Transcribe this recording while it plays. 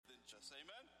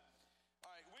Amen?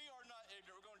 All right, we are not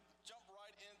ignorant. We're going to jump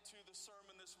right into the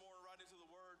sermon this morning, right into the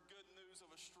word. Good news of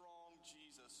a strong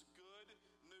Jesus. Good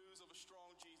news of a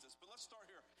strong Jesus. But let's start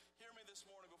here. Hear me this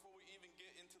morning before we even get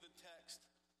into the text.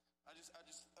 I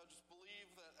just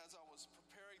believe that as I was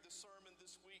preparing the sermon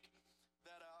this week,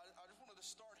 that I just wanted to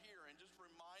start here and just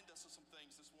remind us of some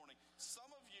things this morning. Some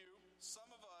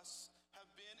of us have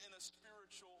been in a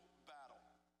spiritual battle.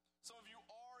 Some of you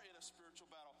are in a spiritual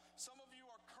battle. Some of you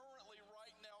are currently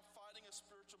right now fighting a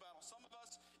spiritual battle. Some of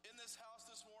us in this house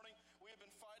this morning, we have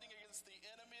been fighting against the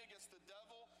enemy, against the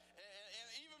devil, and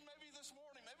even maybe this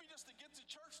morning, maybe just to get to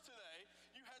church today,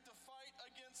 you had to fight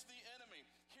against the enemy.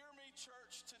 Hear me,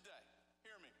 church, today.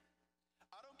 Hear me.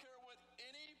 I don't care what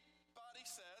anybody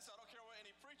says. I don't care what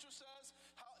any preacher says,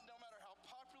 no matter how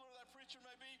popular that preacher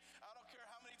may be. I don't care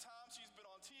how many times he's been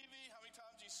on TV, how many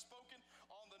times he's spoken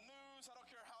on the news. I don't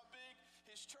care how big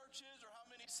his church is or how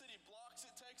many city blocks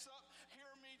it takes up. Hear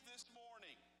me this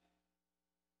morning.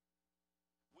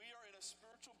 We are in a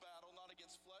spiritual battle, not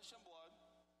against flesh and blood,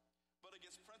 but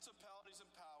against principalities and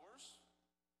powers.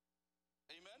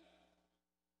 Amen?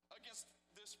 Against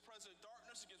this present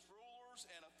darkness, against rulers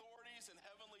and authorities in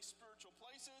heavenly spiritual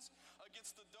places,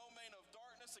 against the domain of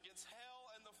darkness, against hell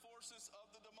and the forces of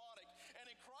the demonic. And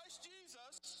in Christ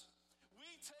Jesus, we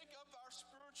take up our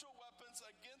spiritual weapons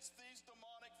against these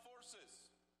demonic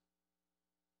forces.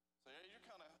 So you're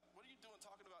kind of, what are you doing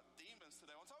talking about demons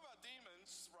today? Well, I'm talking about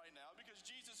demons right now because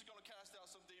Jesus is going to cast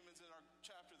out some demons in our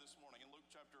chapter this morning in Luke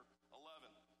chapter 11.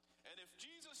 And if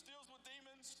Jesus deals with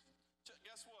demons,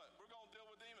 guess what? We're going to deal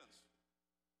with demons.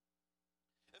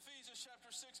 Ephesians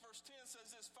chapter 6 verse 10 says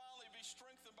this, finally be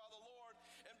strengthened by the Lord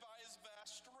and by his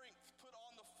vast strength. Put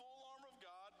on the full armor of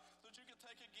God so that you can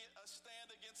take a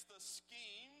stand against the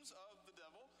schemes of the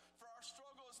devil. For our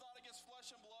struggle is not against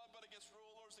flesh and blood, but against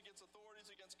rulers, against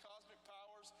authorities, against cosmic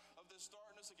powers of this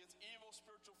darkness, against evil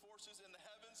spiritual forces in the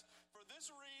heavens. For this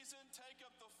reason, take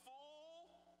up the full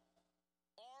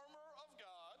armor of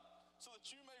God so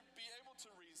that you may be able to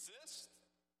resist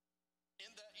in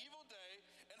that evil day,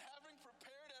 and having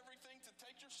prepared everything to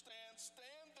take your stand,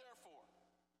 stand therefore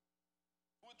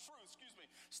with truth,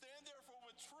 stand therefore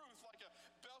with truth like a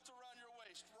belt around your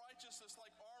waist, righteousness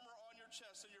like armor on your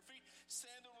chest, and your feet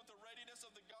sandaled with the readiness of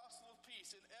the gospel of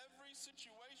peace. In every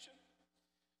situation,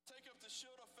 take up the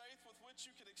shield of faith with which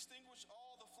you can extinguish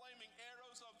all the flaming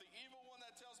arrows of the evil one.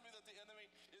 That tells me that the enemy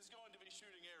is going to be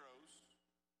shooting arrows.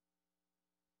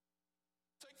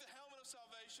 Take the helmet of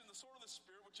salvation, the sword of the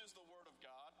Spirit, which is the word of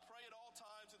God. Pray at all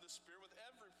times in the Spirit with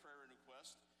every prayer and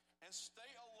request. And stay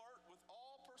alert with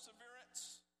all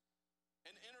perseverance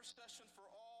and intercession for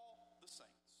all the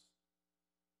saints.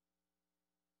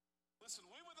 Listen,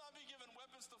 we would not be given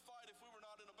weapons to fight if we were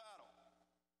not in a battle.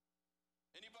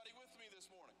 Anybody with me this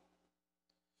morning?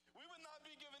 We would not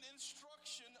be given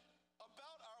instruction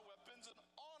about our weapons and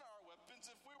on our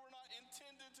weapons if we were not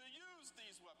intended to use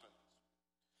these weapons.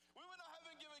 We would not have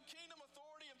been given kingdom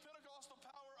authority and Pentecostal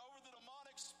power over the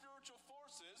demonic spiritual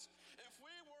forces if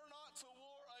we were not to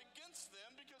war against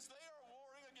them, because they are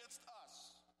warring against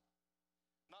us.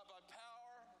 Not by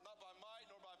power, not by might,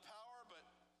 nor by power, but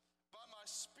by my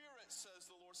Spirit, says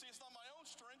the Lord. See, it's not my own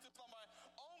strength, it's not my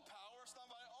own power, it's not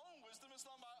my own wisdom, it's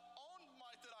not my own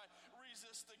might that I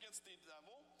resist against the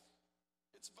devil.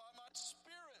 It's by my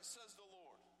Spirit, says the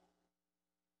Lord.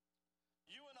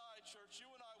 You and I, church, you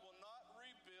and I will not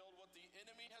rebuild what the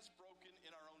enemy has broken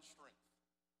in our own strength.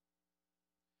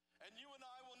 And you and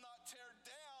I will not tear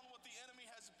down what the enemy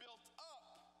has built up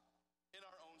in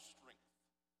our own strength.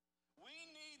 We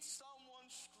need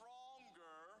someone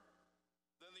stronger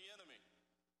than the enemy.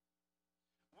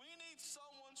 We need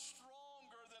someone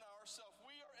stronger than ourselves.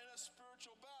 We are in a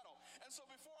spiritual battle. And so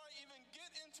before I even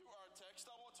get into our text,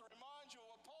 I want to remind you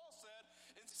of what Paul said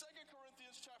in 2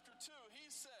 Corinthians chapter 2. He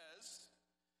says,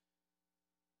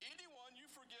 anyone you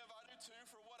forgive, I do too.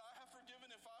 For what I have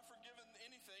forgiven, if I've forgiven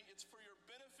anything, it's for your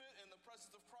benefit in the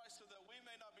presence of Christ, so that we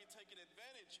may not be taken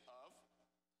advantage of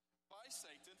by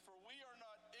Satan, for we are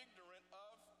not ignorant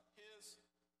of his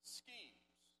schemes.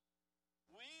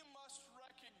 We must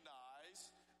recognize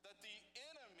that the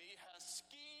enemy has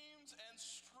schemes and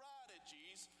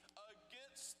strategies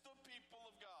against the people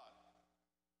of God.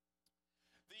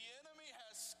 The enemy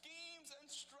has schemes and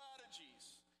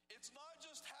strategies. It's not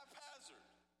just haphazard.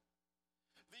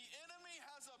 The enemy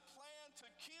has a plan to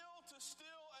kill, to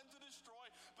steal, and to destroy.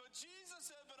 But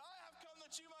Jesus said, but I have come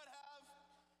that you might have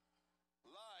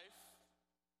life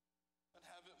and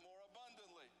have it more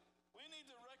abundantly. We need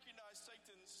to recognize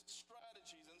Satan's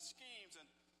strategies and schemes. And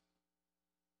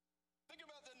think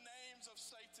about the names of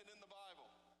Satan in the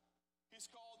Bible. He's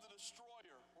called the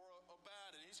destroyer or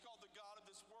Abaddon. He's called the God of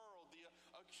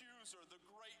accuser, the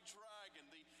great dragon,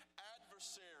 the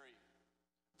adversary,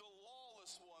 the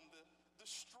lawless one, the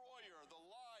destroyer, the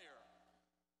liar,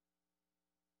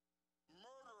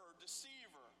 murderer,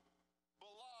 deceiver,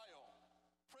 Belial,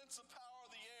 prince of power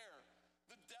of the air,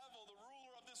 the devil, the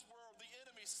ruler of this world, the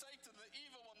enemy, Satan, the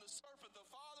evil one, the serpent, the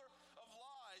father of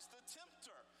lies, the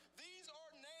tempter. These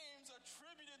are names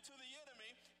attributed to the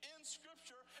enemy in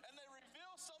Scripture, and they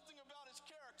reveal something about his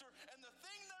character. And the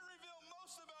thing they reveal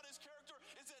most about his character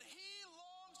is that he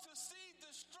longs to see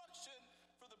destruction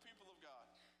for the people of God.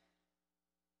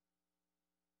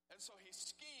 And so he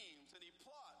schemes and he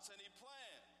plots and he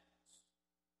plans.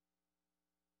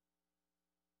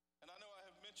 And I know I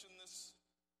have mentioned this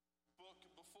book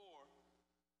before,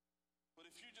 but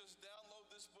if you just download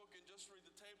this book and just read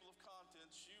the table of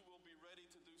contents, you will be ready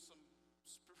to do some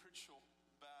spiritual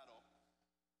battle.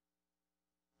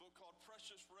 A book called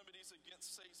Precious Remedies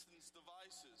Against Satan's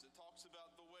Devices. It talks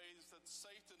about the ways that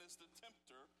Satan is the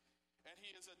tempter, and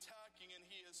he is attacking and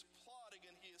he is plotting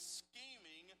and he is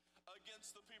scheming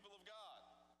against the people of God.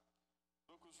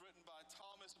 The book was written by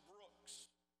Thomas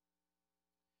Brooks.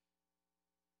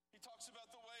 He talks about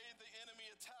the way the enemy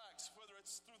attacks, whether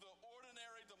it's through the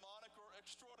ordinary demonic or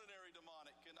extraordinary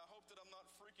demonic. And I hope that I'm not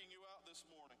freaking you out this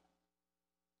morning.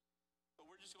 But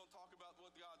we're just going to talk about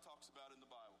what God talks about in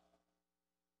the Bible.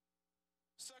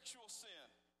 Sexual sin.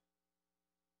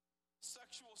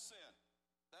 Sexual sin.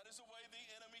 That is the way the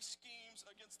enemy schemes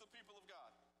against the people of God.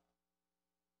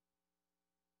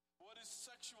 What is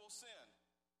sexual sin?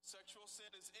 Sexual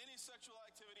sin is any sexual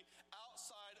activity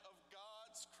outside of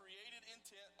God's created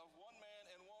intent of one man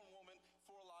and one woman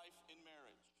for life in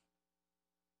marriage.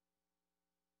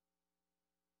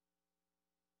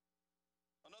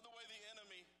 Another way the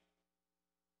enemy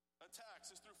attacks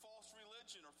is through false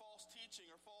religion or false teaching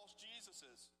or false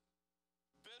Jesuses.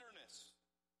 Bitterness,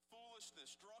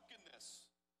 foolishness, drunkenness,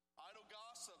 idle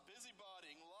gossip,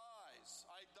 busybodying, lies,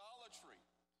 idolatry.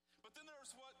 But then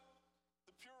there's what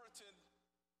the Puritan,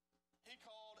 he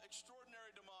called extraordinary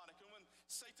demonic. And when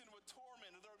Satan would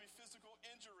torment, or there would be physical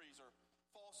injuries or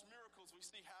false miracles we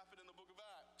see happen in the book of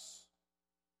Acts.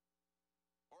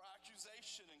 Or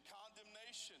accusation and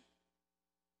condemnation.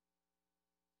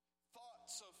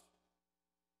 Thoughts of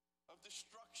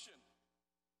destruction.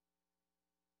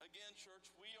 Again, church,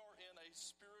 we are in a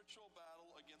spiritual battle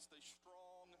against a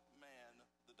strong man,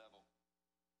 the devil,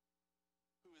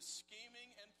 who is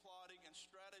scheming and plotting and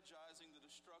strategizing the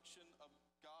destruction of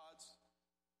God's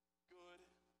good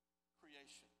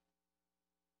creation.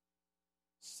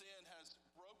 Sin has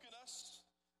broken us.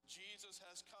 Jesus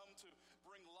has come to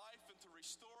bring life and to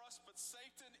restore us, but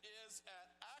Satan is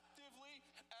actively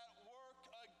at work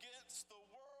against the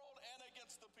world and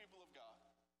against the people of God.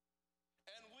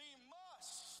 And we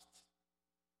must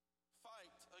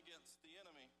fight against the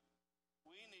enemy.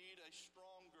 We need a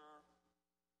stronger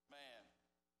man.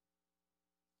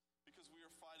 Because we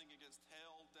are fighting against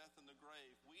hell, death, and the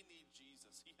grave. We need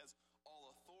Jesus. He has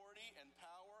all authority and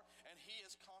power, and he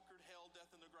has conquered hell, death,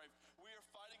 and the grave. We are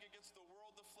fighting against the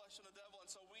world, the flesh, and the devil,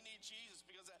 and so we need Jesus,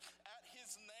 because at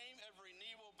his name every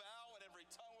knee will bow and every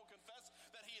tongue will confess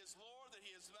that he is Lord, that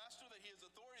he is Master, that he is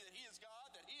authority, that he is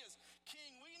God, that he is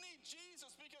King. We need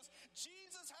Jesus because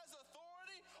Jesus has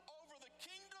authority over the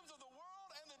kingdoms of the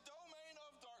world and the domain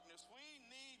of darkness. We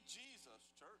need Jesus,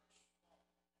 church.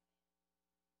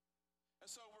 And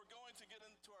so we're going to get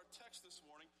into our text this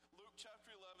morning. Luke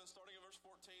chapter 11, starting at verse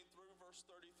 14 through verse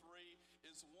 33,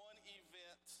 is one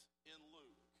event in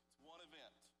Luke. It's one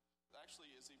event. It actually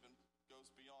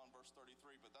goes beyond verse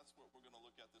 33, but that's what we're going to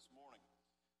look at this morning.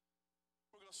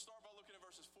 We're going to start by looking at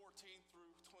verses 14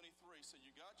 through 23. So you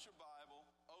got your Bible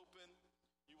open.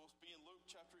 You will be in Luke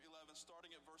chapter 11, starting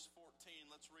at verse 14.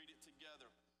 Let's read it together.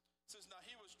 It says, now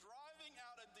he was driving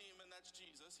out a demon, that's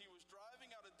Jesus. He was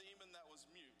driving out a demon that was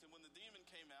mute. And when the demon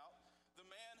came out, the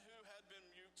man who had been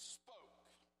mute spoke.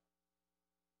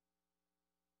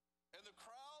 And the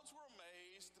crowds were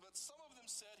amazed, but some of them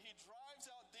said, he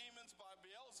drives out demons by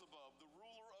Beelzebub, the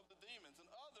ruler of the demons. And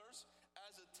others,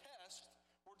 as a test,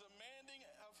 were demanding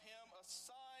of him a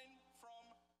sign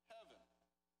from heaven.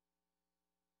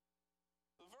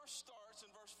 The verse starts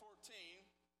in verse 14.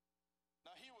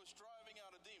 Now he was driving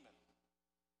out a demon.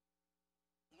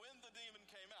 When the demon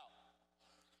came out,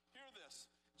 hear this,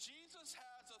 Jesus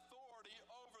has authority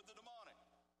over the demonic.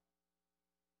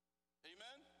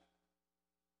 Amen?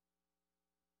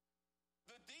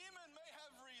 The demon may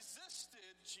have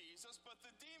resisted Jesus, but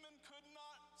the demon could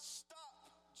not stop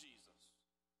Jesus.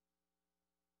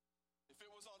 If it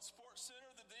was on Sports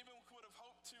Center, the demon would have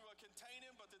hoped to contain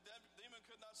him, but the demon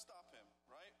could not stop him,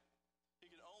 right? He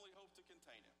could only hope to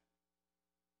contain him.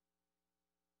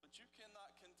 But you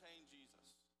cannot contain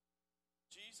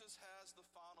Jesus has the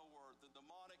final word. The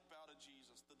demonic bow to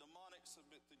Jesus. The demonic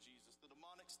submit to Jesus. The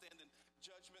demonic stand in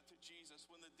judgment to Jesus.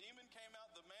 When the demon came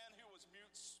out, the man who was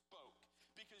mute spoke.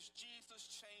 Because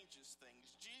Jesus changes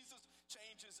things. Jesus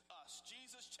changes us.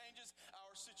 Jesus changes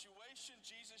our situation.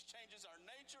 Jesus changes our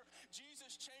nature.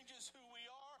 Jesus changes who we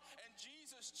are. And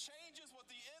Jesus changes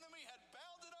what the enemy had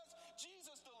bounded us.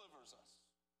 Jesus delivers us.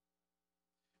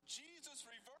 Jesus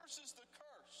reverses the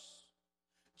curse.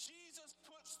 Jesus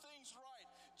puts things right.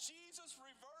 Jesus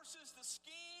reverses the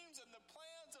schemes and the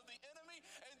plans of the enemy.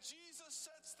 And Jesus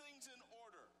sets things in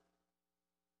order.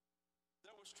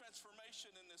 There was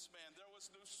transformation in this man. There was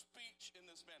new speech in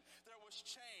this man. There was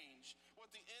change.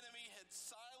 What the enemy had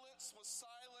silenced was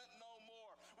silent no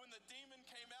more. When the demon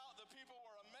came out, the people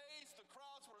were amazed. The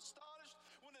crowds were astonished.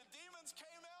 When the demons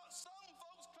came out, some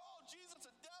folks called Jesus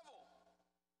a devil.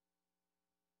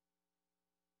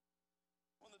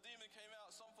 When the demon came out,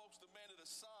 some folks demanded a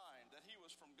sign that he was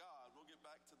from God. We'll get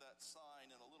back to that sign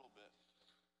in a little bit.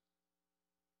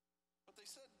 But they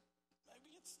said,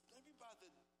 maybe by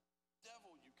the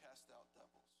devil you cast out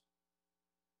devils.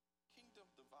 Kingdom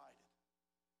divided.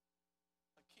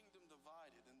 A kingdom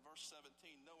divided. In verse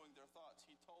 17, knowing their thoughts,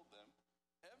 he told them,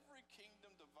 every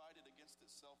kingdom divided against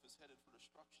itself is headed for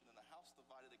destruction, and a house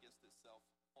divided against itself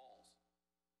falls.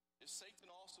 If Satan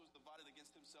also is divided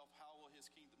against himself, how will his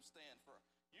kingdom stand? For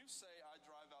you say, I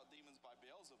drive out demons by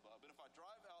Beelzebub. And if I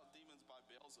drive out demons by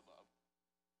Beelzebub,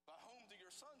 by whom do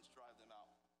your sons drive them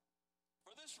out?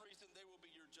 For this reason, they will be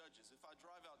your judges. If I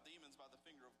drive out demons by the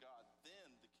finger of God,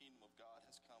 then the kingdom of God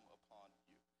has come upon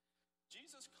you.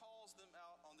 Jesus calls them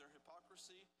out on their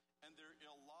hypocrisy and their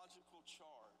illogical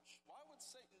charge. Why would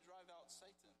Satan drive out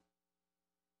Satan?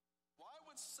 Why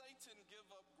would Satan give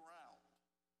up ground?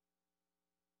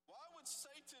 Why would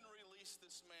Satan release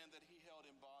this man that he held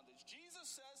in bondage? Jesus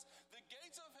says the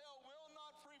gates of hell will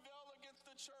not prevail against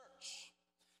the church.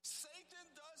 Satan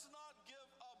does not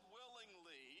give up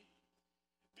willingly,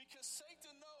 because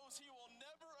Satan knows he will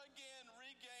never again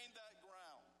regain that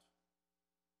ground.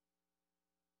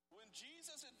 When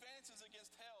Jesus advances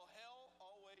against hell, hell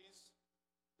always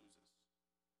loses.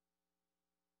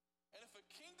 And if a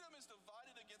kingdom is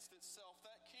divided against itself,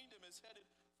 that kingdom is headed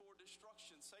for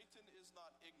destruction. Satan is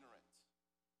not ignorant.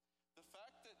 The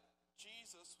fact that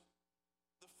Jesus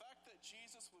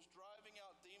was driving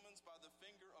out demons by the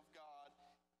finger of God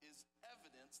is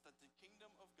evidence that the kingdom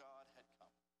of God had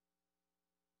come.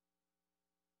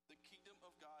 The kingdom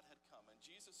of God had come. And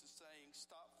Jesus is saying,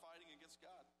 stop fighting against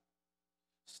God.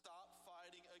 Stop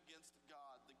fighting against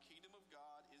God. The kingdom of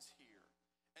God is here.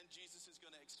 And Jesus is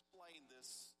going to explain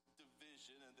this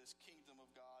division and this kingdom of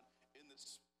God in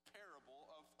this parable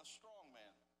of a strong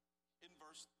man in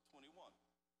verse 21.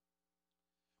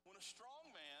 When a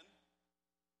strong man,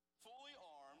 fully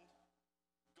armed,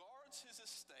 guards his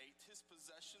estate, his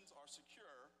possessions are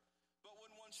secure. But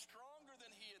when one stronger than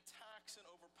he attacks and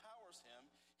overpowers him,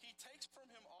 he takes from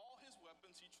him all his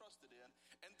weapons he trusted in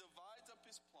and divides up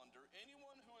his plunder.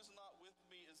 Anyone who is not with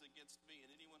me is against me,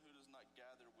 and anyone who does not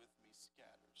gather with me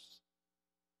scatters.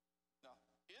 Now,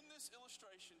 in this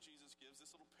illustration Jesus gives,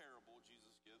 this little parable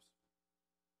Jesus gives,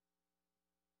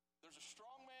 there's a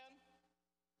strong man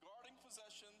guarding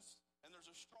possessions, and there's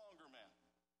a stronger man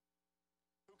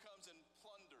who comes and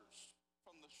plunders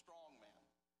from the strong man.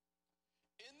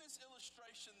 In this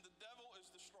illustration, the devil is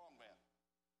the strong man.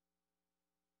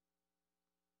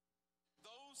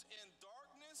 Those in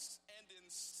darkness and in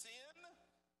sin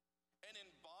and in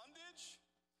bondage,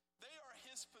 they are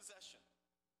his possession.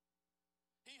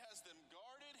 He has them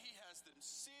guarded. He has them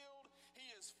sealed. He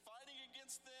is fighting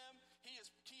against them. He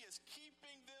is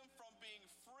keeping them from being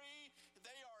free.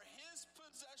 They are his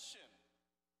possession.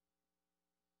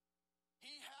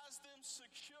 He has them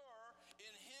secure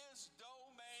in his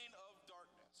domain of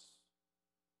darkness.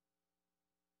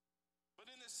 But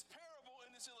in this parable,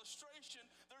 in this illustration,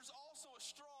 there's also a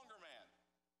stronger man.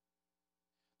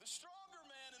 The stronger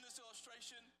man in this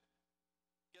illustration,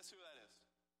 guess who that is?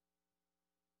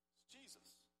 It's Jesus.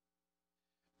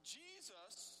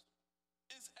 Jesus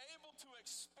is able to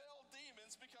expel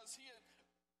demons because he had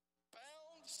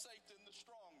bound Satan, the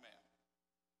strong man.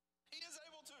 He is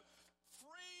able to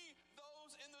free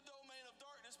those in the domain of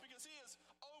darkness because he has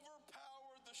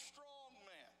overpowered the strong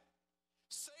man.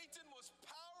 Satan was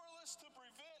powerless to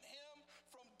prevent him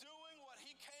from doing what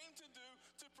he came to do,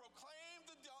 to proclaim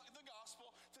the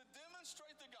gospel, to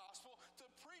demonstrate the gospel, to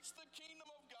preach the kingdom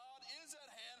of God is at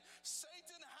hand.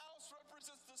 Satan's house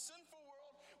represents the sinful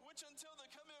world, which until the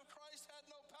coming of Christ had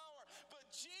no power. But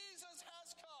Jesus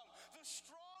has come. The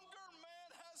stronger man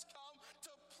has come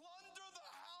to plunder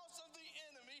the house of the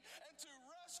enemy and to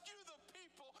rescue the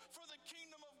people for the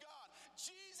kingdom of God.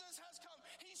 Jesus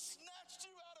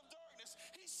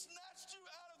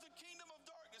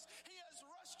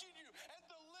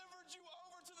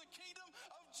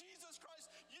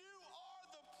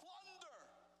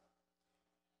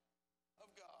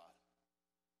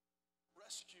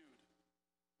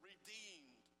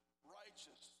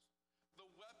righteous. The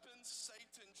weapons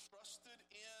Satan trusted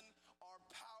in are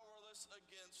powerless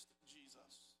against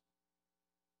Jesus.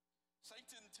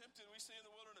 Satan tempted, we see in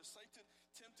the wilderness, Satan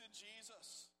tempted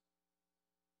Jesus.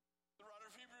 The writer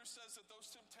of Hebrews says that those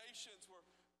temptations were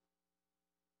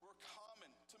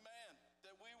common to man,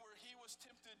 that he was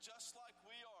tempted just like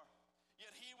we are,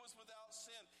 yet he was without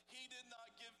sin. He did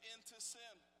not give in to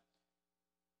sin.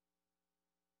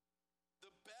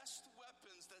 The best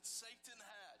weapons that Satan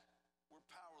had were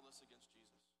powerless against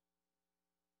Jesus.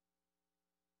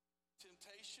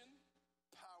 Temptation,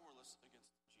 powerless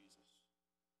against Jesus.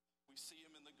 We see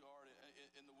him in the garden,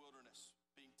 in the wilderness,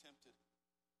 being tempted.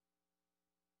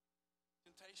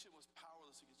 Temptation was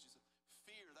powerless against Jesus.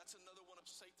 Fear, that's another one of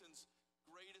Satan's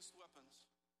greatest weapons.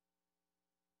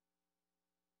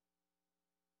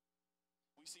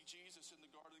 We see Jesus in the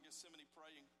Garden of Gethsemane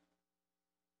praying.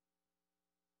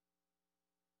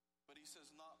 But he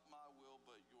says, not my will,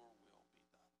 but your will be done.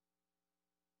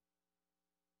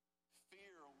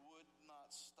 Fear would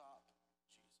not stop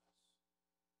Jesus.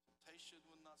 Temptation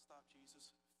would not stop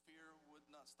Jesus. Fear would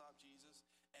not stop Jesus.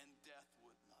 And death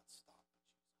would not stop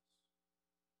Jesus.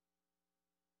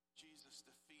 Jesus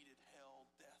defeated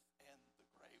hell, death, and the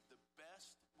grave. The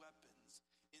best weapons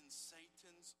in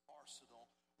Satan's arsenal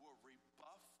were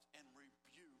rebuffed and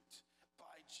rebuked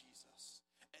by Jesus.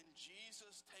 And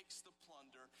Jesus takes the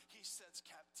plunder. He sets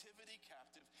captivity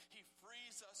captive. He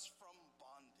frees us from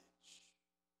bondage.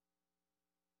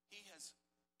 He has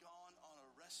gone on a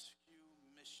rescue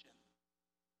mission.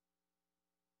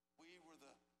 We were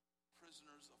the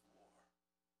prisoners of war.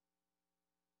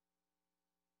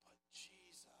 But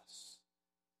Jesus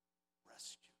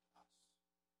rescued us.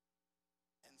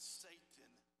 And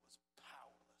Satan was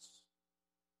powerless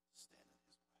to stand in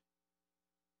his way.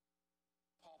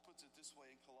 Paul puts it this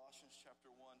way in Colossians chapter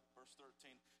 1, verse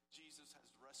 13. Jesus has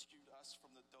rescued us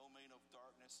from the domain of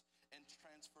darkness and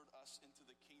transferred us into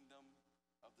the kingdom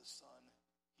of the Son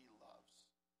he loves.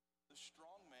 The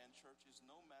strong man, church, is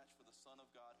no match for the Son of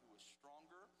God, who is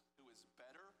stronger, who is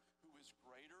better, who is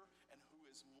greater, and who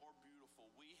is more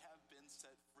beautiful. We have been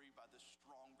set free by the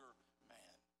stronger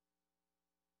man.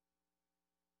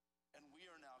 And we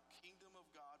are now kingdom of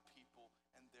God people,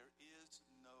 and there is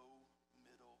no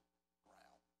middle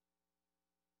ground.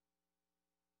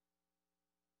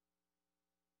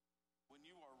 When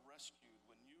you are rescued,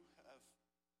 when you have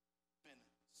been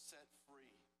set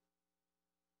free,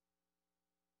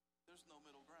 there's no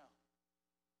middle ground.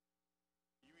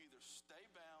 You either stay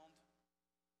bound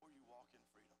or you walk in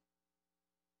freedom.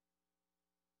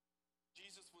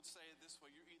 Jesus would say it this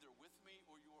way: you're either with me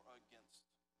or you're against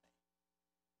me.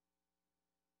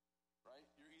 Right?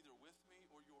 You're either with me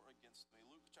or you're against me.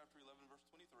 Luke chapter 11, verse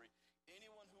 23.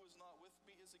 Anyone who is not with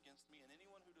me is against me, and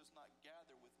anyone who does not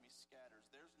gather with me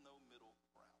scatters. There's no middle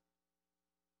ground.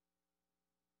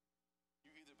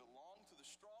 You either belong to the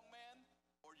strong man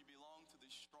or you belong to the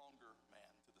stronger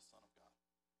man, to the Son of God.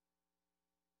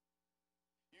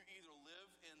 You either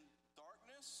live in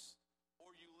darkness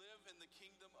or you live in the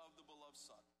kingdom of the beloved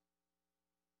Son.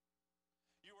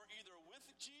 You are either with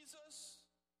Jesus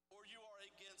or you are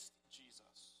against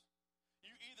Jesus.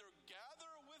 You either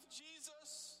gather with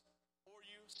Jesus or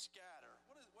you scatter.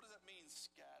 What does that mean,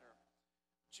 scatter?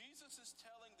 Jesus is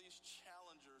telling these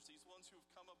challengers, these ones who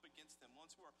have come up against him,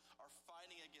 ones who are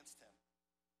fighting against him.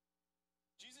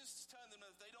 Jesus is telling them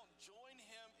that if they don't join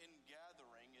him in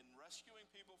gathering, in rescuing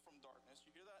people from darkness,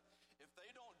 you hear that? If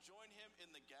they don't join him in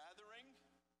the gathering,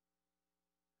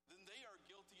 then they are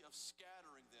guilty of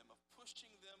scattering them, of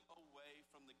pushing them away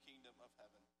from the kingdom of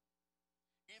heaven.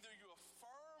 Either you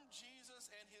affirm Jesus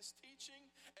and his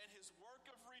teaching and his work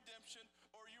of redemption,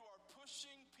 or you are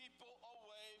pushing people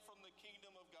away from the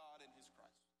kingdom of God and his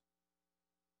Christ.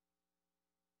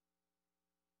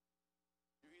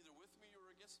 You're either with me or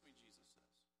against me, Jesus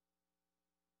says.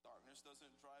 Darkness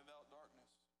doesn't drive out darkness.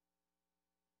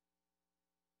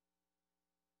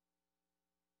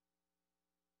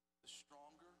 The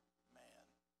stronger man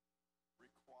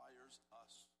requires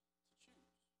us to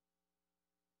choose.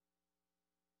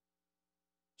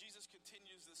 Jesus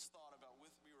continues this thought about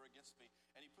with me or against me,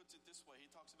 and he puts it this way.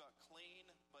 He talks about clean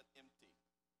but empty.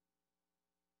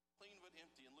 Clean but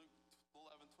empty in Luke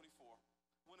 11:24.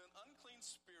 When an unclean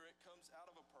spirit comes out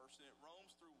of a person, it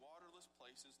roams through waterless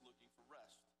places looking for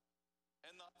rest.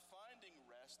 And not finding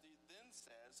rest, he then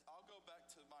says, I'll go back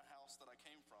to my house that I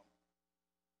came from.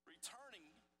 Returning,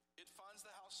 it finds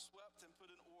the house swept and put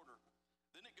in order.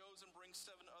 Then it goes and brings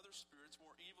 7 other spirits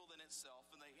more evil than itself,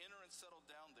 and they enter and settle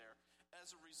down there.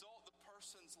 As a result, the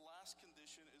person's last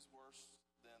condition is worse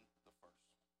than the first.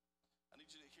 I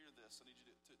need you to hear this. I need you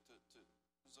to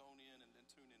zone in and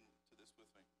tune in to this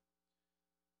with me.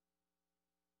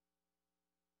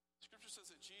 Scripture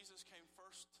says that Jesus came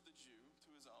first to the Jew,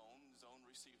 to his own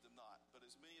received him not. But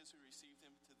as many as who received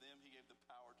him, to them he gave the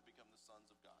power to become the sons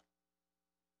of God.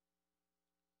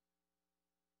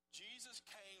 Jesus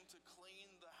came to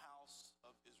clean the house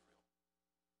of Israel.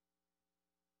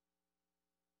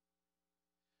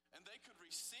 And they could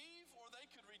receive or they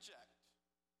could reject.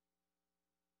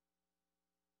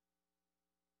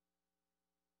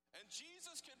 And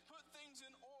Jesus can put things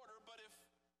in order, but if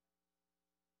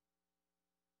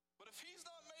he's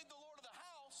not made the Lord of the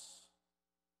house,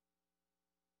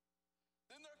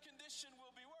 then their condition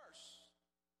will be worse.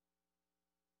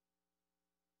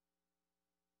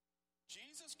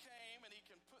 Jesus came and he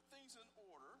can put things in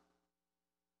order,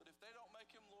 but if they don't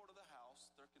make him Lord of the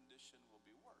house, their condition will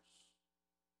be worse.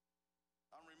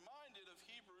 I'm reminded of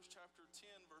Hebrews chapter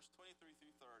 10, verse 23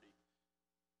 through 30.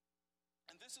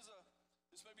 And this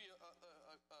may be a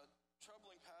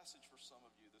troubling passage for some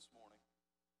of you this morning.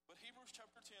 But Hebrews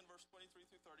chapter 10, verse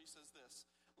 23 through 30 says this: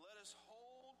 "Let us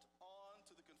hold on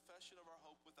to the confession of our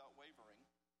hope without wavering,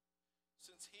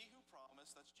 since he who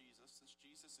promised," that's Jesus, "since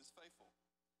Jesus is faithful.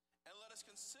 And let us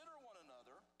consider one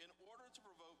another in order to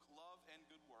provoke love and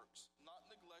good works, not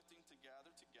neglecting to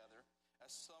gather together,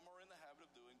 as some are in the habit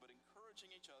of doing, but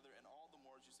encouraging each other, and all the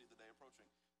more as you see the day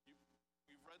approaching."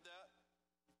 You've read that.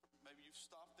 Maybe you've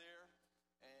stopped there,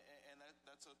 and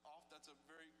that's a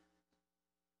very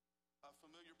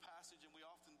familiar passage, and we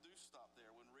often do stop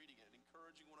there when reading it,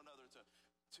 encouraging one another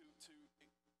to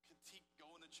keep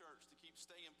going to church, to keep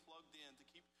staying plugged in, to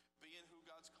keep being who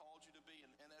God's called you to be,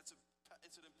 and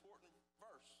it's an important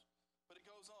verse. But it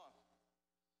goes on.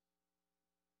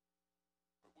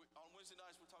 On Wednesday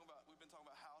nights, we've been talking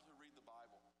about how to read the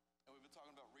Bible, and we've been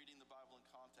talking about reading the Bible in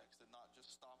context and not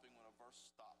just stopping when a verse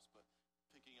stops, but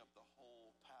picking up the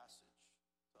whole passage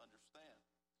to understand.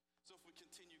 So if we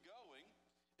continue going,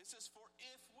 it says, "For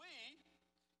if we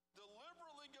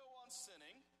deliberately go on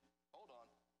sinning," hold on,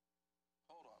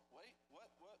 wait,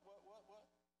 what?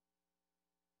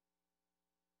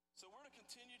 So we're to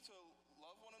continue to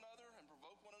love one another and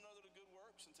provoke one another to good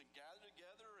works and to gather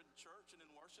together in church and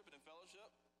in worship and in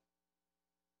fellowship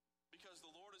because the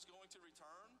Lord is going to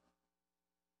return.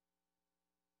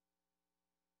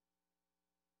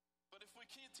 But if we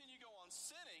continue to go on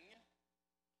sinning,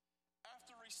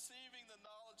 after receiving the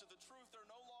knowledge of the truth, there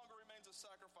no longer remains a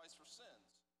sacrifice for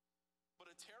sins, but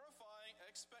a terrifying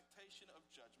expectation of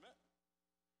judgment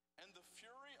and the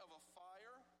fury of a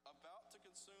fire about to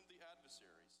consume the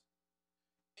adversaries.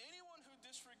 Anyone who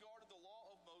disregarded the law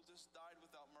of Moses died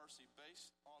without mercy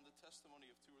based on the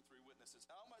testimony of 2 or 3 witnesses.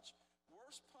 How much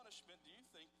worse punishment do you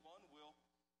think one will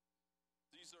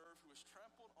deserve who has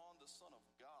trampled on the Son of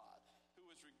God, who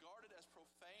has regarded as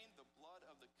profane the blood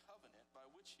of the covenant by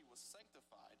which he was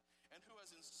sanctified, and who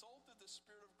has insulted the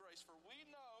Spirit of grace? For we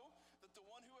know that the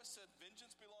one who has said,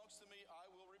 'Vengeance belongs to me, I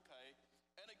will repay,'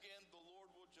 and again, the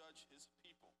Lord will judge his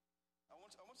people." I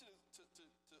want you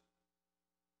to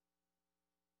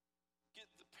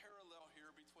get the parallel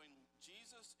here between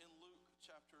Jesus in Luke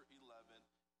chapter 11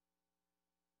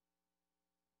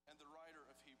 and the writer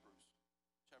of Hebrews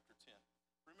chapter 10.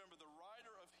 Remember, the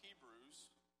writer of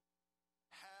Hebrews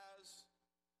has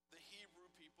the Hebrew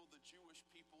people, the Jewish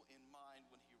people in mind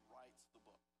when he writes the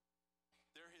book.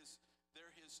 They're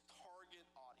his target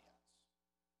audience.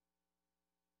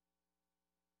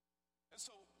 And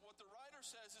so what the writer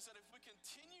says is that if we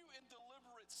continue in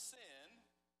deliberate sin,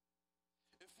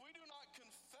 if we do not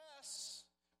confess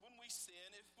when we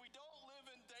sin, if we don't live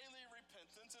in daily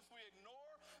repentance, if we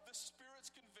ignore the Spirit's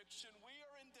conviction, we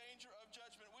are in danger of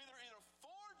judgment. We are either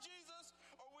for Jesus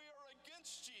or we are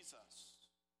against Jesus.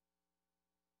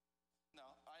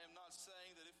 Now, I am not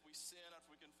saying that if we sin after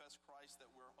we confess Christ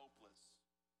that we're hopeless.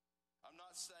 I'm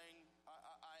not saying,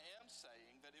 I am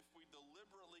saying that if we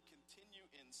deliberately continue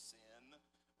in sin,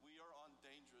 we are on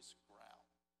dangerous ground.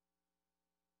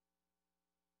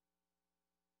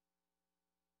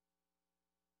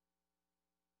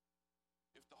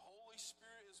 If the Holy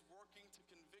Spirit is working to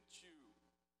convict you,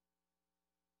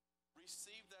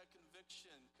 receive that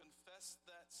conviction, confess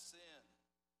that sin.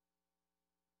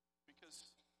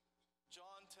 Because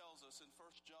John tells us in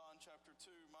 1 John chapter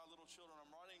 2, "My little children,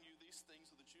 I'm writing you these things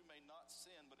so that you may not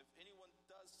sin. But if anyone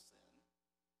does sin,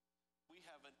 we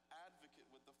have an advocate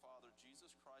with the Father,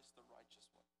 Jesus Christ, the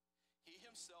righteous one. He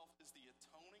himself is the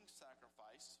atoning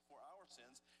sacrifice for our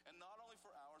sins, and not only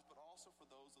for ours, but also for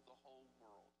those of the whole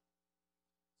world."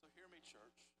 So hear me,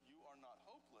 church. You are not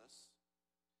hopeless,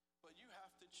 but you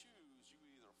have to choose. You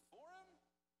either for him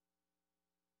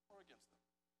or against him.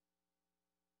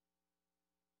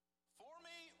 For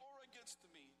me or against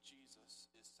me, Jesus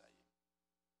is saying.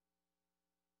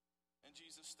 And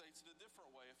Jesus states it a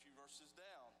different way a few verses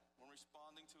down when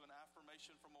responding to an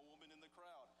affirmation from a woman in the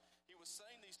crowd. He was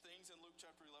saying these things in Luke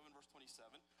chapter 11, verse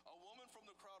 27. A woman from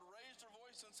the crowd raised her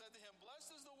voice and said to him,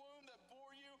 "Blessed is the womb that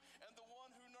bore you and the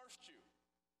one who nursed you."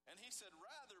 And he said,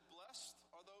 "Rather, blessed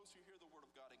are those who hear the word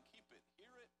of God and keep it."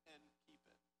 Hear it and keep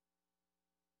it.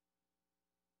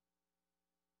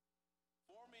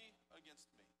 For me, against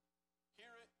me.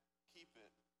 Hear it, keep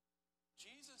it.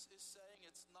 Jesus is saying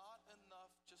it's not enough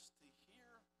just to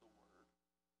hear the word.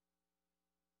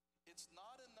 It's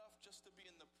not enough just to be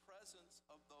in the presence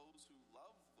of those who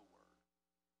love the word.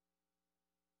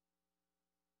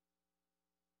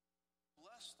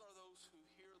 Blessed are those who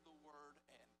hear the word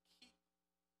and keep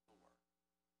the word.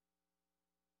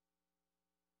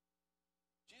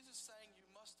 Jesus is saying you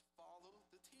must follow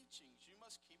the teachings. You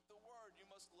must keep the word. You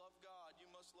must love God. You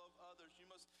must love others. You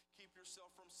must keep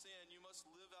yourself from sin. You must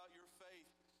live out your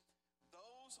faith.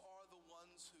 Those are the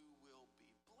ones who will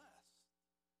be blessed.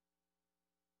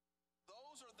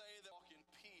 Those are they that walk in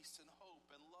peace and hope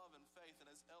and love and faith. And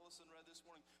as Ellison read this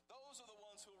morning, those are the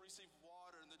ones who will receive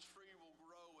water and the tree will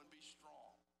grow and be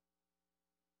strong.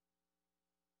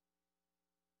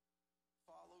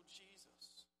 Follow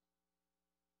Jesus.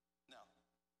 Now,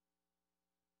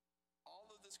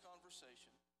 all of this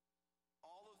conversation,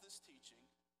 all of this teaching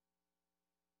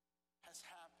has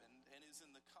happened and is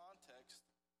in the context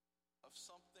of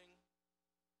something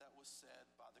that was said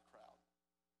by the crowd.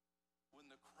 When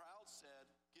the crowd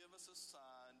said, "Give us a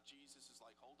sign," Jesus is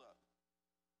like, hold up.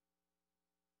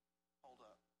 Hold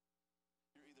up.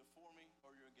 You're either for me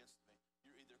or you're against me.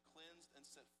 You're either cleansed and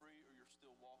set free or you're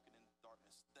still walking in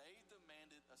darkness. They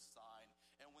demanded a sign.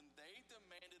 And when they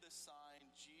demanded a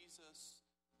sign, Jesus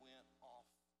went off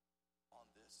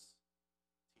on this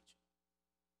teaching.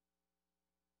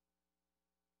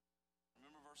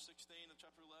 Remember verse 16 of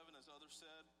chapter 11, as others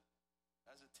said,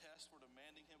 as a test, we're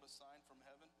demanding him a sign from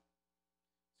heaven.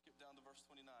 Skip down to verse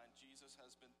 29. Jesus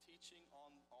has been teaching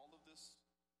on all of this.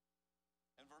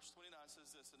 And verse 29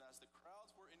 says this, "And as the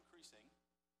crowds were increasing,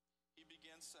 he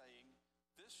began saying,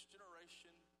 'This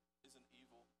generation is an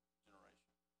evil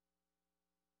generation.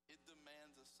 It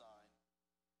demands a sign.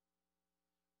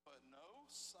 But no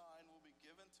sign will be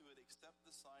given to it except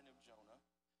the sign of Jonah.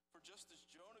 For just as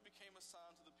Jonah became a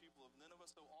sign to the people of Nineveh,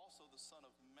 so also the Son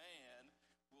of Man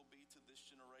will be to this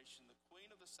generation. The queen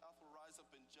of the south will rise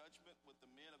up in judgment with the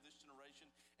men of this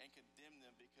generation and condemn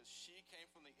them, because she came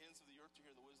from the ends of the earth to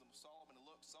hear the wisdom of Solomon. And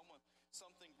look,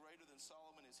 something greater than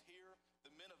Solomon is here.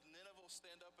 The men of Nineveh will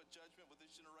stand up at judgment with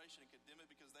this generation and condemn it,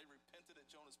 because they repented at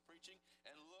Jonah's preaching.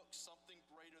 And look, something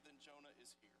greater than Jonah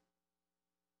is here.'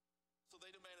 So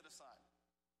they demanded a sign."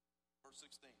 Verse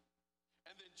 16.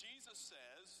 And then Jesus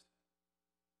says,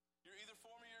 "You're either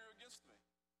for me or you're against me."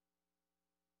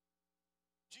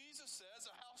 Jesus says,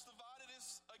 "A house divided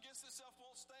is against itself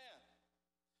won't stand."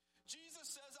 Jesus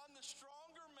says, "I'm the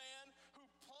stronger man who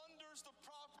plunders the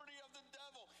property of the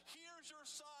devil. Here's your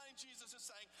sign," Jesus is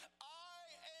saying.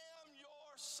 "I am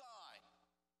your sign.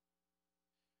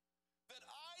 That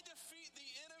I defeat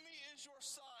the enemy is your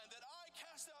sign. That I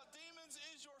cast out demons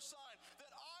is your sign.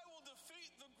 That I will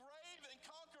defeat the grave and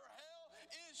conquer hell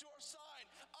is your sign.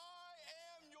 I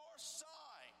am your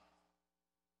sign."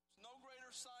 There's no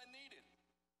greater sign needed.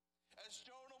 As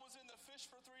Jonah was in the fish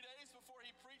for 3 days before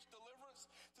he preached deliverance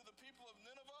to the people of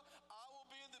Nineveh, I will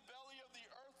be in the belly of the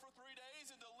earth for 3 days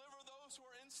and deliver those who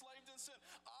are enslaved in sin.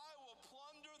 I will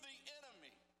plunder the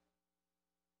enemy.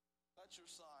 That's your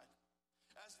sign.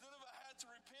 As Nineveh had to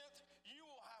repent, you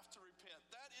will have to repent.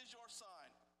 That is your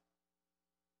sign.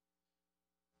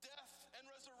 Death and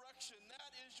resurrection,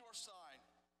 that is your sign.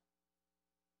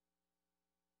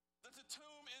 That the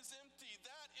tomb is empty,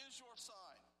 that is your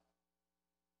sign.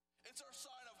 It's our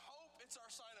sign of hope. It's our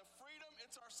sign of freedom.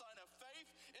 It's our sign of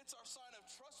faith. It's our sign of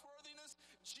trustworthiness.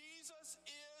 Jesus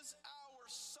is our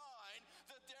sign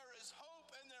that there is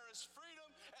hope and there is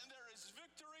freedom and there is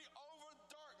victory over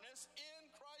darkness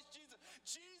in Christ Jesus.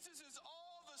 Jesus is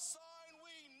all the sign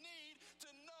we need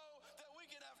to know that we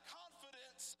can have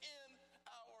confidence in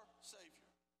our Savior.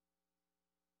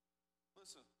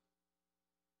 Listen.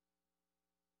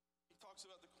 He talks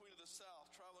about the Queen of the South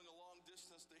traveling a long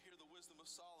distance to hear the wisdom of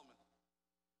Solomon.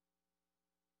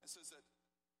 And says that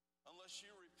unless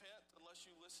you repent, unless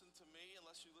you listen to me,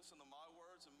 unless you listen to my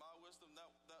words and my wisdom,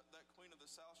 that Queen of the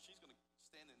South, she's going to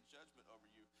stand in judgment over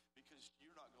you, because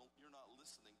you're not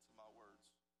listening to my words.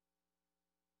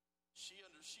 She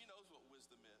knows what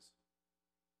wisdom is.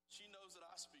 She knows that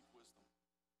I speak wisdom.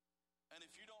 And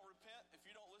if you don't repent, if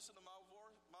you don't listen to my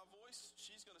voice,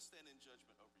 she's going to stand in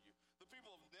judgment over you. The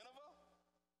people of Nineveh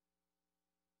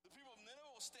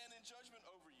will stand in judgment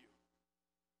over you.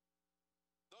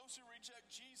 those who reject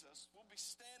Jesus will be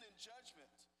stand in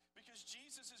judgment because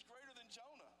Jesus is greater than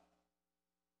Jonah.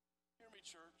 Hear me,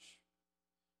 church.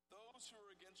 Those who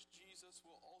are against Jesus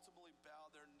will ultimately bow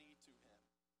their knee to him.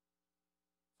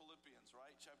 Philippians,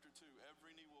 right? Chapter 2.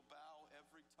 Every knee will bow,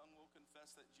 every tongue will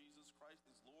confess that Jesus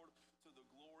Christ is Lord to the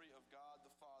glory of God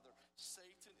the Father.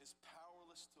 Satan is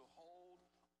powerless to hold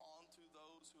on to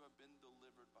those who have been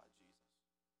delivered by Jesus.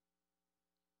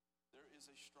 There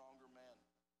is a stronger man,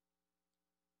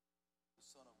 the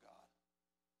Son of God.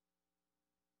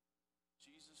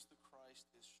 Jesus the Christ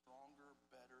is stronger,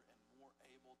 better, and more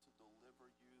able to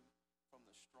deliver you from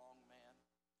the strong man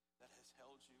that has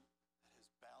held you, that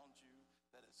has bound you,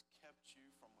 that has kept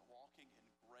you from walking in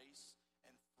grace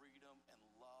and freedom and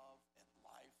love and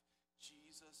life.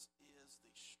 Jesus is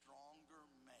the stronger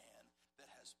man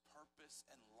that has purpose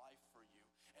and life for you.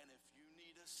 And if you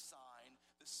need a sign,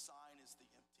 the sign is the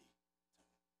empty tomb.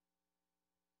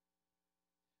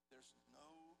 There's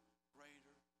no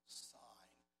greater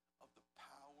sign of the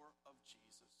power of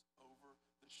Jesus over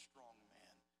the strong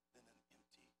man than an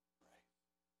empty grave.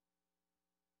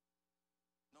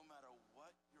 No matter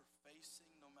what you're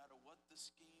facing, no matter what the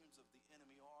schemes of the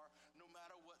enemy are, no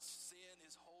matter what sin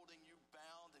is holding you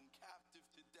bound and captive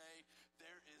today,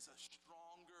 there is a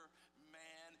stronger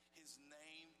man. His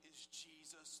name is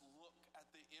Jesus. Look at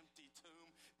the empty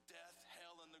tomb. Death,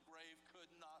 hell, and the grave could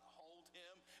not hold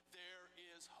him. There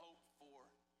is hope for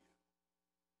you.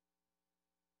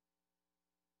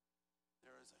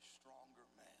 There is a stronger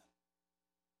man.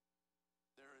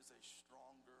 There is a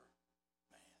stronger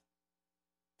man.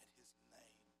 And his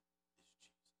name is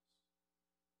Jesus.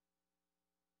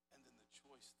 And then the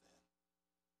choice then is,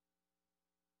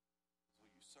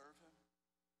 will you serve him?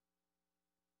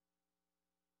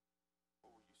 Or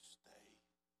will you stay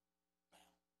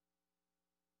bound?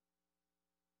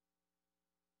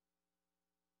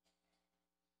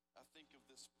 I think of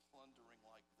this plundering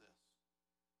like this.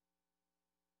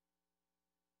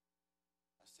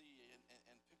 I see,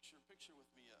 and picture with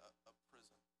me a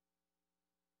prison.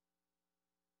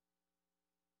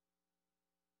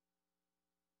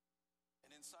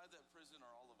 And inside that prison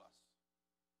are all of us.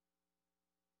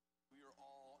 We are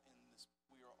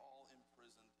all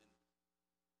imprisoned in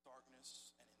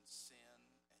darkness and in sin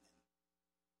and in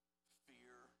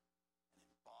fear and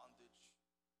in bondage.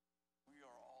 We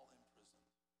are all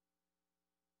imprisoned.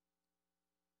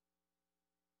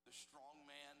 The strong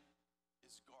man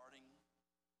is guarding.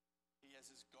 He has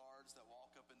his guards that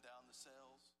walk up and down the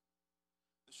cells.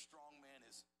 The strong man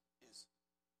is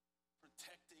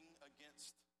protecting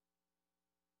against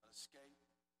an escape.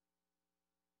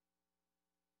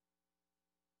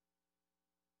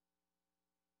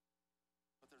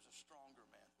 But there's a stronger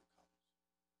man who comes.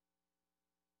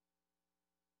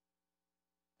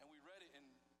 And we read it in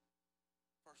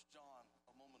 1 John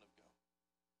a moment ago,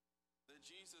 that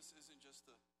Jesus isn't just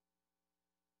the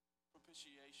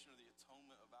propitiation or the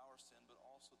atonement of our sin, but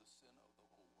also the sin of the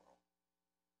whole world.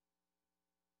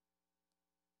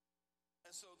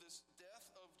 And so this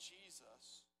death of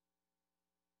Jesus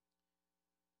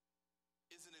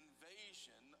is an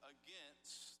invasion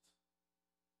against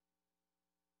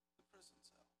the prison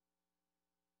cell.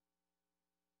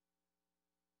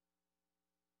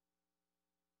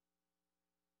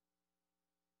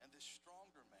 And this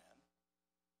stronger man,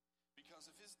 because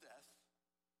of his death,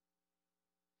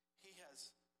 he has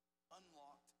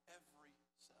unlocked every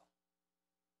cell.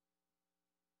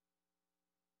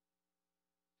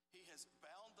 He has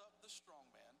bound up the strong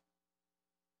man.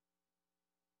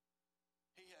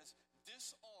 He has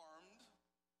disarmed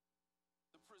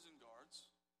the prison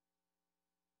guards.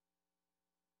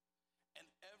 And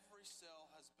every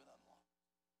cell has been unlocked.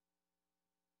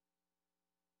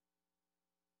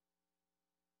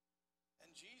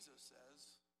 And Jesus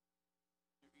says,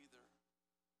 you're either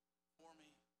for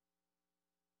me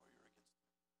or you're against me.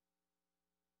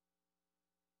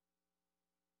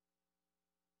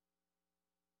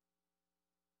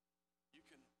 You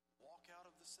can walk out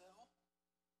of the cell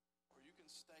or you can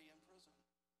stay in prison.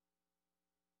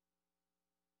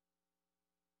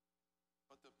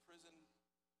 But the prison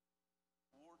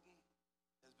warden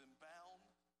has been bound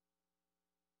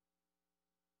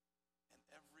and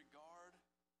every guard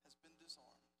has been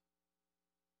disarmed.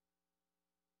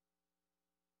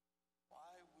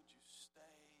 Why would you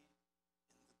stay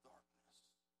in the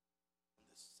darkness when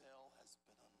the cell has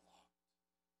been unlocked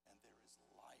and there is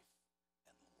life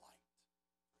and light for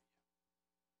you?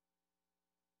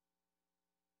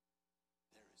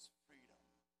 There is freedom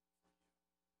for you.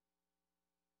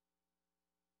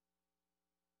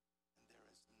 And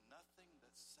there is nothing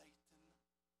that Satan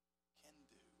can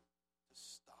do to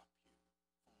stop you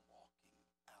from walking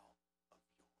out of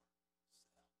your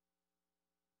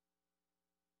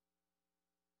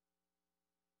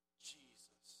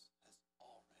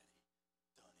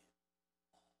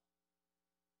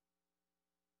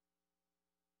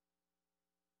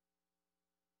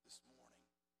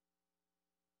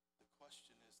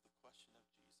question is the question of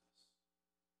Jesus.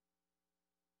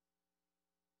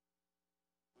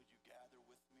 Will you gather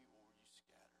with me or will you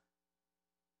scatter?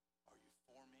 Are you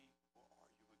for me or are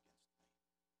you against me?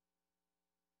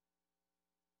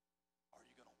 Are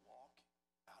you going to walk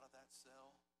out of that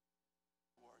cell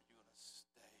or are you going to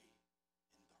stay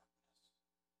in darkness?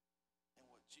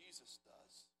 And what Jesus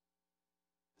does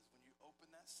is when you open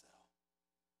that cell,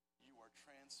 you are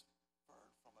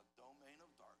transferred from a domain of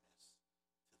darkness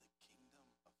to the kingdom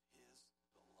of his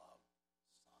beloved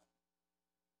Son.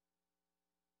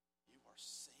 You are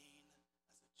seen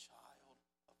as a child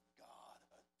of God,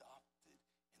 adopted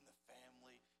in the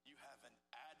family. You have an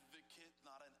advocate,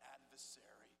 not an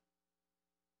adversary.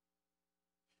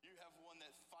 You have one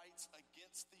that fights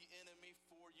against the enemy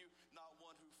for you, not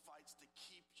one who fights to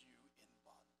keep you in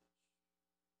bondage.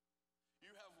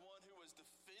 You have one who is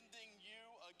defending you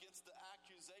against the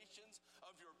accusations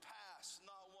of your past,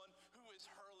 not one who is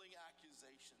hurling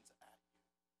accusations at you.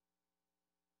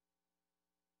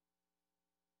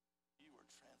 You are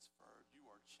transferred. You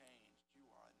are changed. You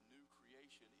are a new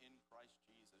creation in Christ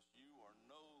Jesus. You are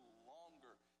no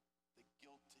longer the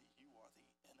guilty. You are the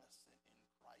innocent in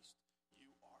Christ.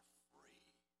 You are free.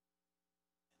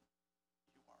 And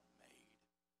you are made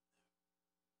new.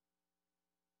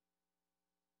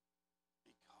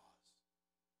 Because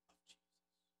of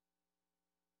Jesus.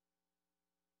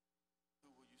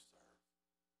 Who will you serve?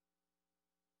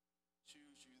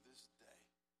 Choose you this day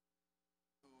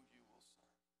who you will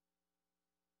serve.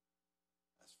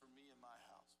 As for me and my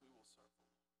house, we will serve the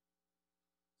Lord.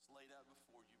 It's laid out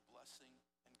before you, blessing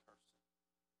and cursing.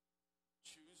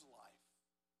 Choose life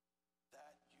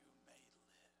that you may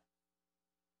live.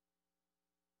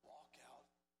 Walk out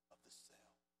of the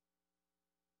cell.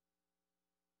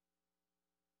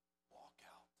 Walk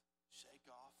out. Shake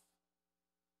off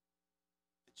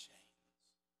the chains.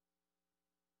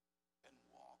 And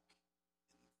walk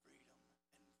in freedom and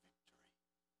victory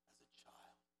as a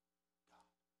child of God.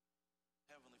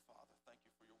 Heavenly Father, thank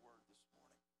you for your word this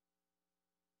morning.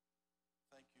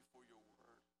 Thank you for your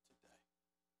word today.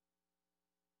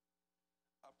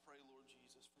 I pray, Lord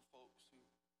Jesus, for folks who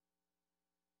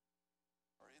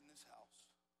are in this house,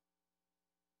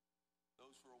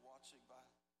 those who are watching by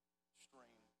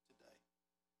stream today,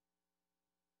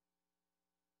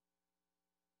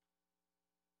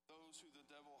 those who the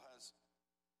devil has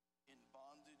in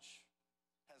bondage,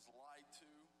 has lied to,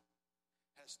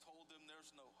 has told them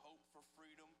there's no hope for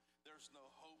freedom, there's no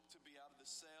hope to be out of the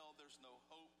cell, there's no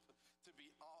hope to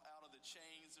be out of the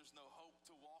chains, there's no hope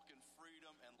to walk in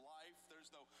freedom and life,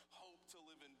 there's no hope to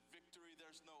live in victory,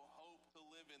 there's no hope to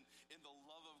live in the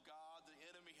love of God. The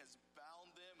enemy has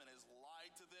bound them and has lied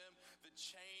to them. The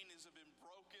chain has been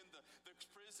broken, the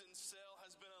prison cell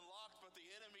has been unlocked, but the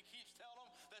enemy keeps telling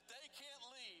them that they can't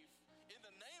leave. In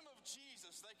the name of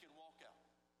Jesus, they can walk out.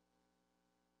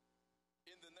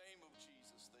 In the name of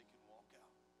Jesus, they can walk out.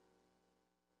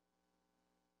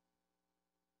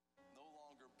 No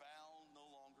longer bound, no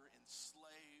longer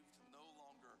enslaved, no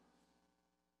longer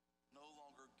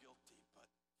guilty, but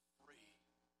free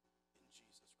in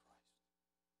Jesus Christ.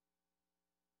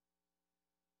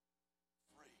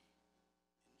 Free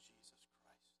in Jesus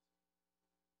Christ.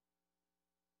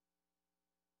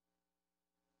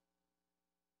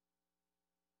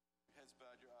 Your heads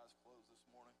bowed, your eyes closed this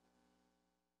morning.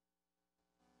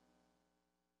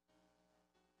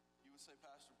 You would say,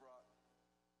 Pastor Brock,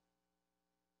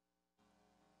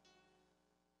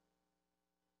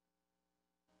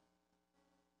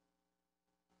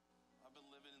 I've been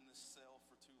living in this cell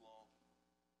for too long.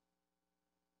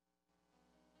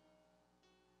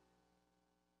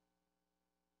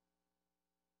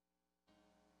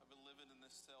 I've been living in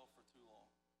this cell for too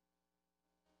long.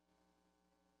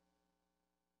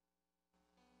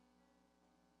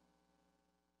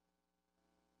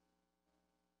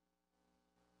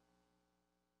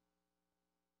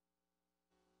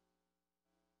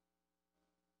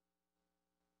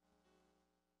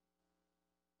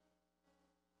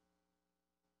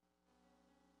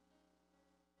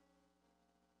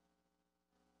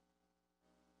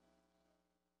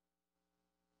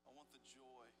 I want the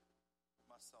joy of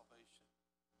my salvation.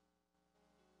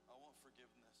 I want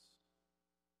forgiveness.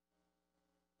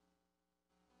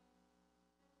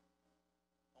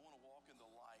 I want to walk in the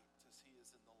light as he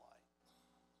is in the light.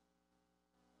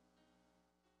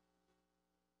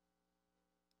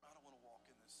 I don't want to walk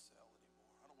in this cell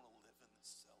anymore. I don't want to live in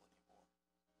this cell anymore.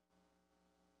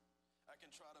 I can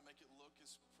try to make it look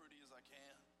as pretty as I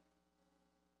can.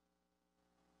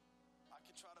 I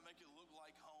can try to make it look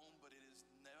like home, but it is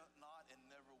not and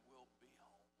never will be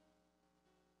home.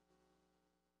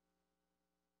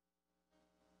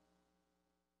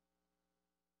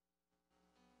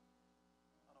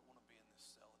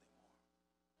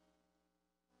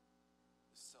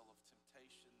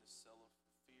 cell of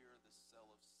fear, this cell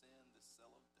of sin, this cell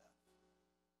of death.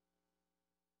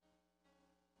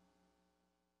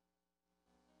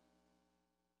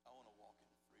 I want to walk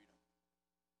in freedom.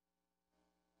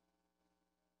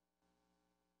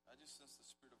 I just sense the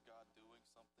Spirit of God doing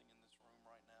something in this room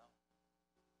right now.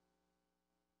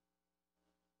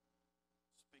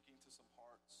 Speaking to some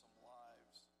hearts, some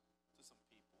lives, to some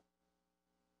people.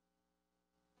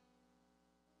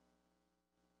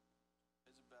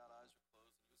 Heads are bowed, eyes are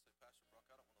closed, and you would say, Pastor Brock,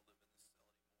 I don't want to live in this cell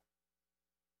anymore. I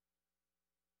want to live in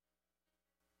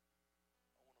the freedom,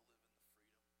 in the hope, and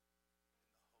in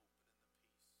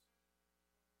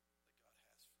the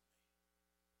peace that God has for me.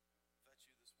 If that's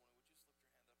you this morning, would you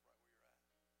just lift your hand up right where you're at?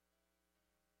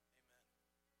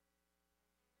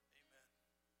 Amen. Amen.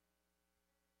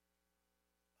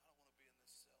 I don't want to be in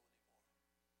this cell anymore.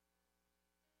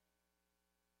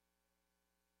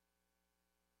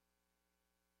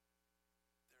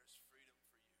 There's freedom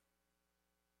for you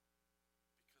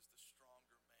because the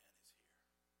stronger man is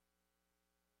here.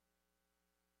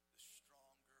 The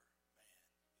stronger man is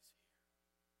here.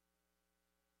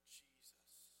 Jesus is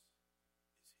here.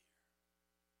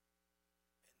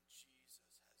 And Jesus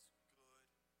has good for your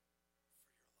life.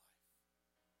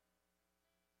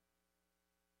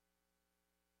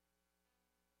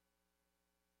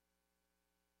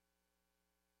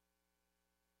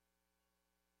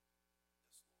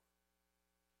 Yes, Lord.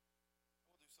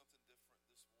 I will do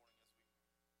something different this morning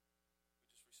as we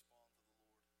just respond to the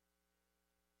Lord.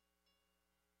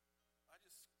 I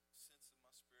just sense in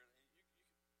my spirit,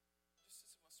 and you just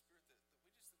sense in my spirit that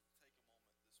we just need to take a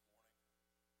moment this morning.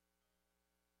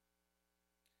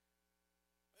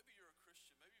 Maybe you're a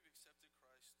Christian, maybe you've accepted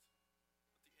Christ,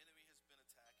 but the enemy has been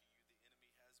attacking you. The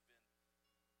enemy has been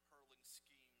hurling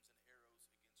schemes and arrows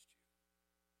against you.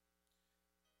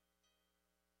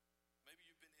 Maybe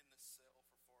you've been in the cell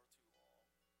for far too long.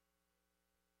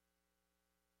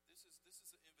 This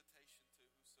is an invitation to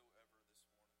whosoever this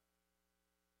morning.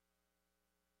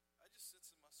 I just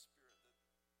sense in my spirit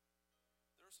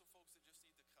that there are some folks that just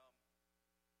need to come.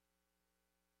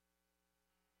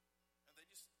 And they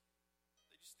just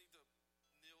need to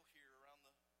kneel here around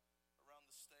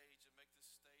the stage and make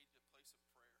this stage a place of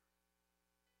prayer.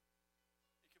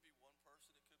 It could be one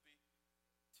person, it could be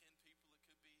 10 people, it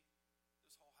could be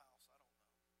this whole house, I don't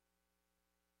know.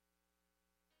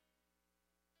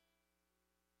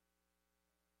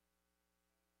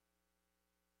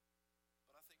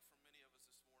 But I think for many of us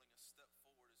this morning, a step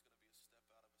forward is going to be a step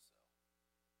out of a cell.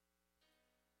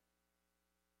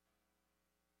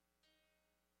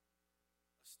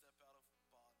 A step out of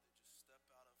bondage, a step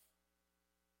out of defeat.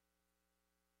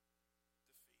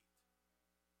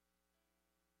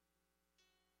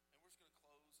 And we're just going to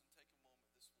close and take a moment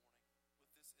this morning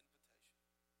with this invitation.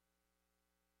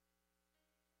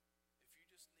 If you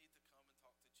just need to come and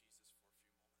talk to Jesus for a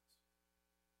few moments,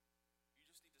 you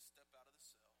just need to step out of the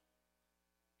cell.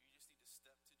 You just need to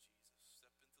step to